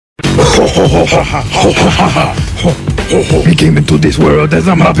He came into this world as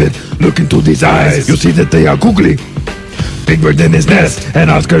a muppet. Look into these eyes, you'll see that they are googly. Big Bird in his nest, and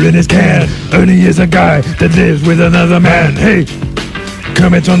Oscar in his can. Ernie is a guy that lives with another man. Hey,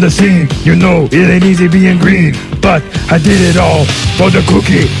 Kermit's on the scene. You know it ain't easy being green, but I did it all for the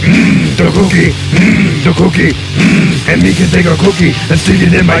cookie. The cookie, the cookie. And me can take a cookie and stick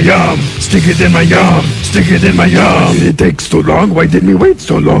it in my yum. Stick it in my yum. Stick it in my yum. Why did it take so long? Why did me wait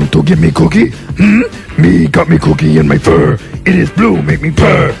so long to give me cookie? Me got me cookie in my fur. It is blue, make me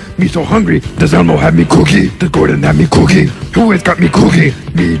purr. Me so hungry, does Elmo have me cookie? Does Gordon have me cookie? Who has got me cookie?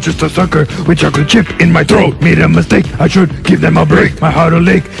 Me just a sucker with chocolate chip in my throat. Made a mistake, I should give them a break. My heart will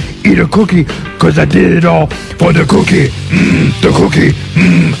ache, eat a cookie, cause I did it all for the cookie. The cookie,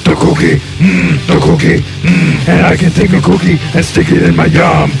 the cookie, the cookie. And I can take a cookie and stick it in my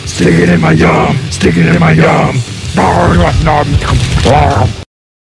yum. Stick it in my yum, stick it in my yum.